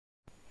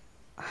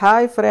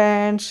Hi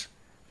friends,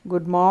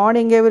 good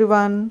morning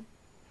everyone.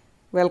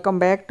 Welcome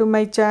back to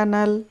my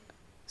channel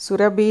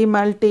Surabhi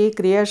Multi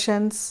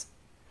Creations.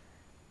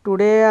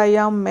 Today I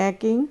am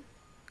making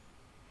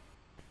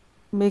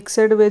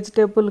mixed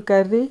vegetable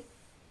curry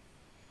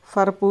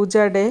for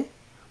puja day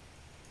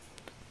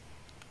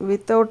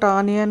without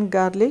onion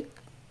garlic.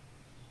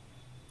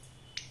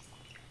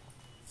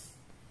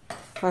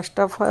 First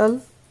of all,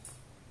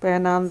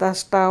 pan on the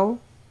stove,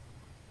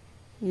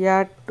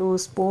 add 2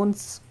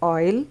 spoons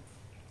oil,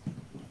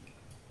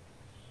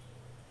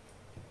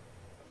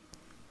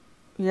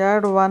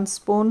 add 1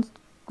 spoon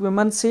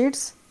cumin seeds,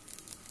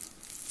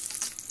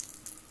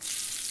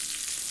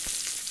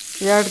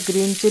 add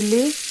green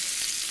chilli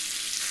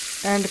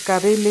and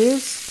curry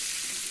leaves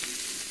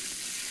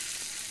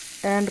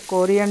and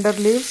coriander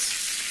leaves.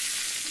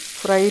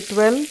 Fry it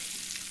well.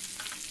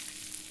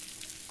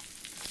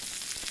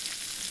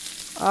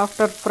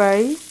 After fry,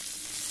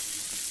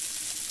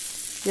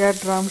 add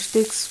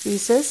drumsticks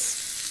pieces,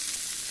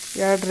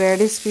 add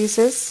radish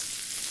pieces,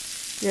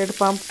 add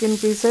pumpkin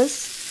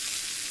pieces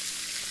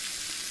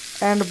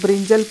and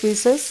brinjal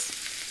pieces,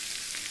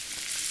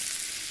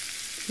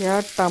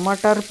 add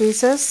tomato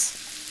pieces,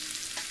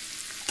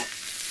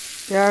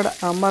 add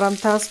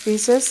amaranthus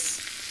pieces,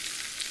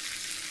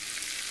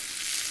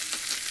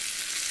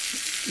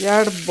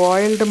 add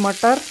boiled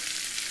mutton,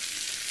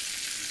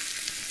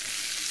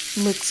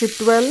 mix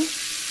it well,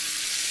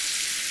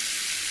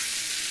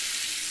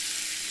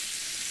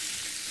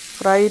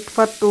 fry it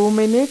for 2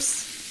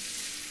 minutes.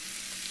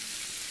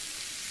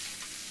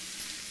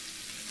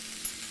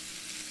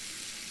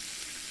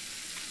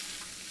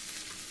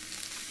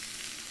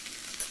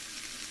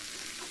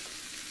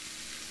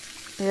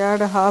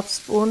 Add half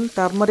spoon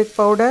turmeric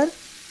powder,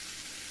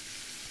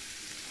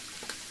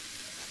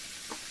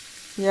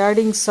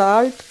 adding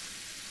salt,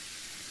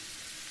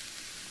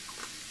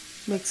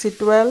 mix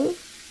it well,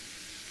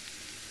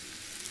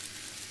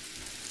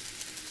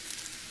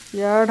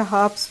 add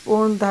half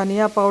spoon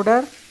dhania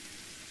powder,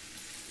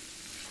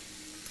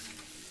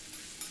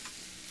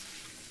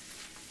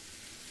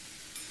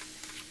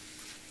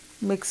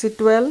 mix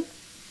it well,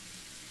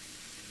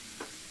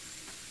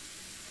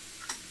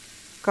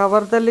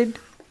 cover the lid.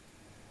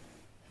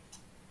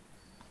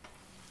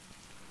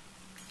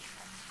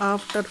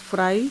 After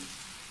fry,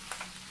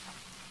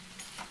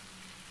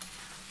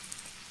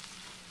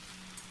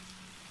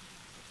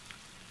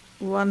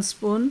 one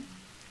spoon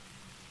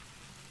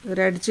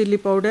red chilli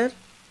powder,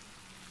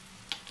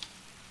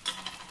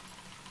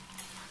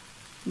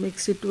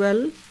 mix it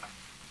well,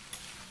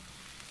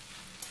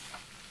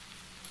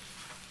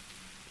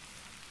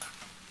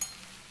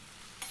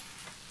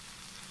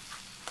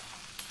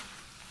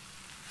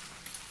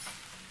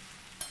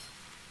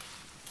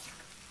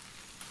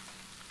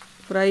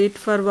 fry it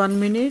for 1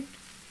 minute.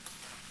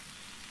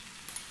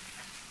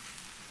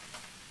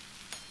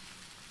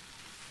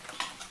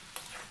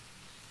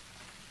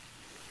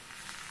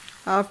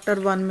 After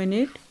 1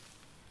 minute,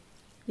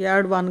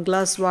 add 1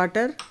 glass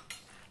water,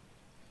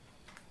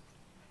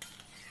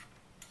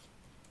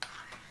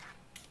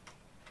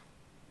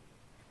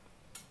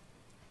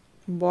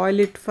 boil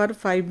it for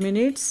 5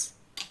 minutes,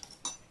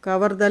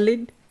 cover the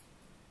lid.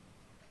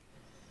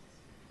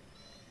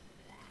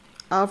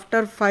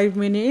 After 5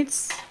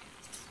 minutes,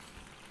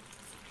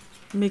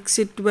 mix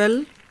it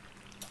well.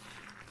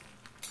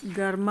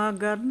 Garma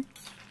garm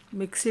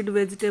mixed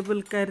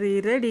vegetable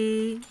curry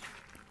ready.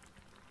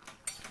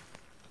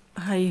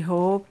 I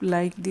hope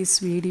like this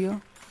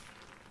video.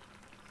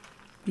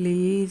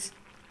 Please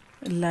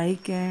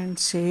like and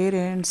share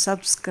and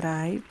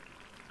subscribe.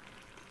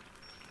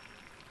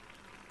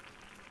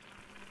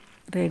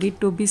 Ready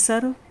to be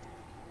served.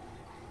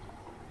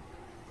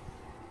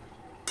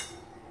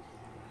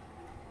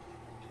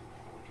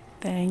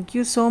 Thank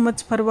you so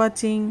much for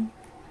watching.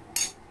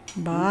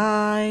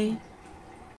 Bye.